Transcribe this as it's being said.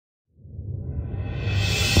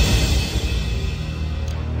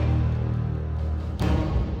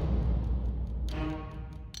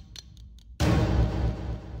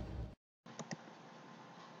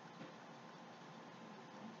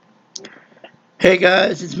Hey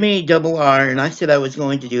guys, it's me, Double R, and I said I was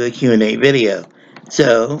going to do a Q&A video.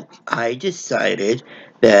 So, I decided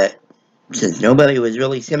that since nobody was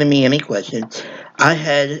really sending me any questions, I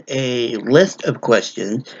had a list of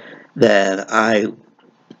questions that I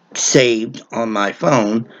saved on my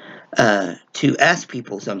phone to ask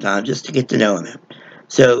people sometimes just to get to know them.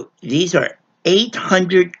 So, these are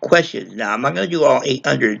 800 questions. Now, I'm not going to do all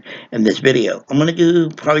 800 in this video. I'm going to do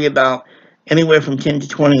probably about anywhere from 10 to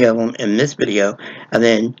 20 of them in this video, and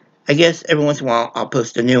then I guess every once in a while I'll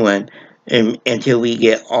post a new one until we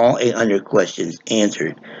get all 800 questions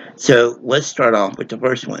answered. So let's start off with the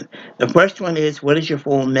first one. The first one is, what is your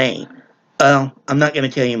full name? I'm not going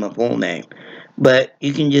to tell you my full name, but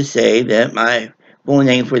you can just say that my full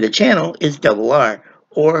name for the channel is Double R,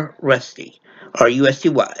 or Rusty,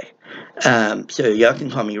 R-U-S-T-Y. So y'all can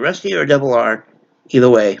call me Rusty or Double R. Either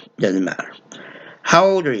way, doesn't matter. How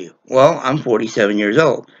old are you? Well, I'm 47 years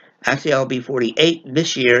old. Actually, I'll be 48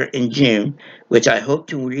 this year in June, which I hope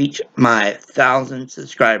to reach my 1,000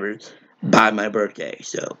 subscribers by my birthday.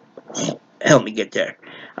 So, help me get there.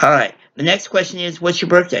 All right. The next question is, what's your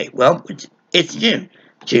birthday? Well, it's June,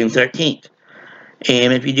 June 13th.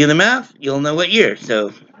 And if you do the math, you'll know what year.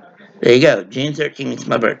 So, there you go. June 13th is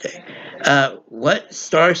my birthday. What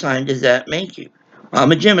star sign does that make you? Well,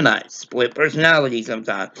 I'm a Gemini, split personality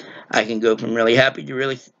sometimes. I can go from really happy to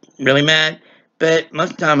really mad, but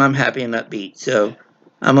most of the time I'm happy and upbeat, so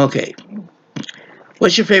I'm okay.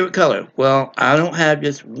 What's your favorite color? Well, I don't have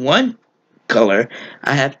just one color.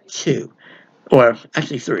 I have two, or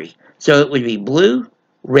actually three. So it would be blue,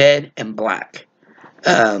 red, and black.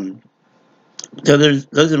 Um, so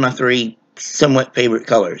those are my three somewhat favorite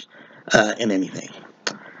colors in anything.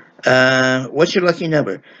 What's your lucky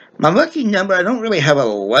number? My lucky number, I don't really have a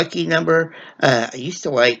lucky number. I used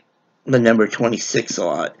to like the number 26 a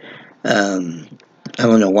lot. Um, I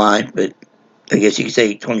don't know why, but I guess you could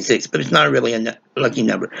say 26, but it's not really a lucky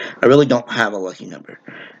number. I really don't have a lucky number.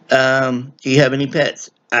 Do you have any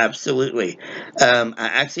pets? Absolutely. I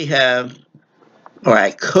actually have, or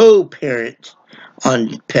I co-parent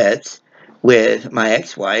on pets with my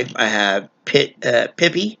ex-wife. I have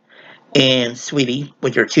Pippi and Sweetie,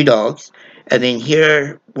 which are two dogs. And then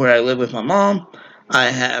here, where I live with my mom, I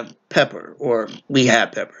have Pepper, or we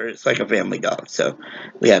have Pepper. It's like a family dog, so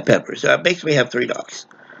we have Pepper. So I basically have three dogs.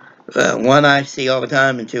 One I see all the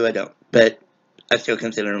time, and two I don't. But I still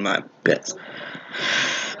consider them my pets.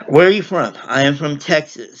 Where are you from? I am from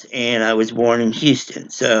Texas, and I was born in Houston.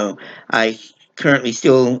 So I currently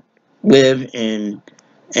still live and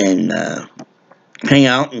hang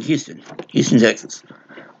out in Houston, Texas.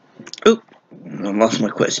 Oh, I lost my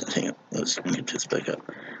questions. Hang on. Let's get this back up.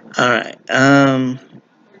 Alright.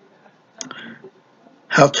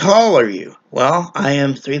 How tall are you? Well, I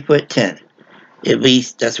am 3'10". At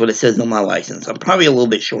least that's what it says on my license. I'm probably a little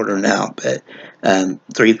bit shorter now, but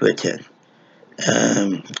 3'10".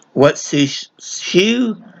 What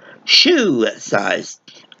shoe size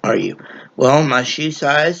are you? Well, my shoe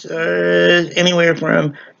size are anywhere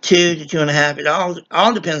from 2 to 2.5. It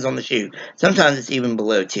all depends on the shoe. Sometimes it's even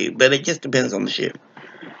below 2, but it just depends on the shoe.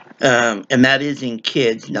 And that is in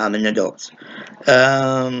kids, not in adults.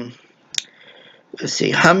 Um, let's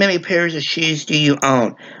see. How many pairs of shoes do you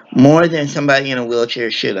own? More than somebody in a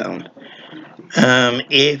wheelchair should own.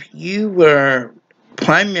 If you were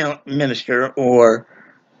prime minister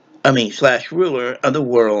slash ruler of the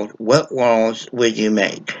world, what laws would you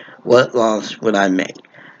make? What laws would I make?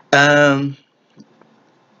 Um,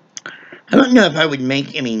 I don't know if I would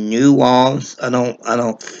make any new laws. I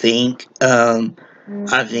don't think.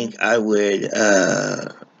 I think I would uh,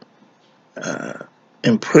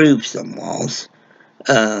 improve some laws,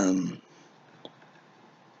 um,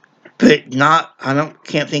 but not.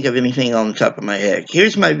 Can't think of anything on the top of my head.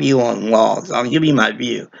 Here's my view on laws. I'll give you my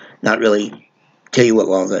view, not really tell you what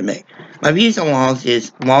laws I make. My views on laws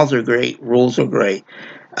is laws are great, rules are great.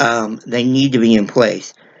 They need to be in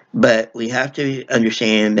place, but we have to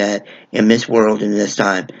understand that in this world and this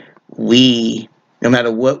time, no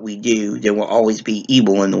matter what we do, there will always be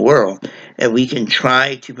evil in the world, and we can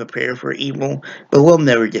try to prepare for evil, but we'll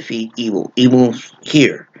never defeat evil. Evil's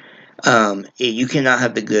here. You cannot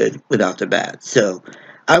have the good without the bad. So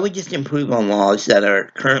I would just improve on laws that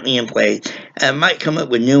are currently in place. I might come up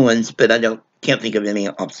with new ones, but can't think of any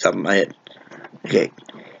off the top of my head. Okay.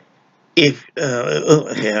 Okay,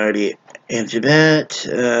 I already answered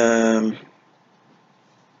that.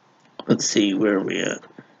 Let's see, where are we at?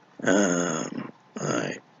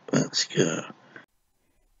 Alright, let's go.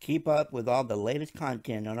 Keep up with all the latest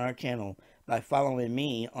content on our channel by following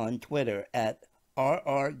me on Twitter at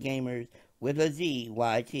RRGamers with a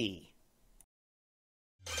ZYT.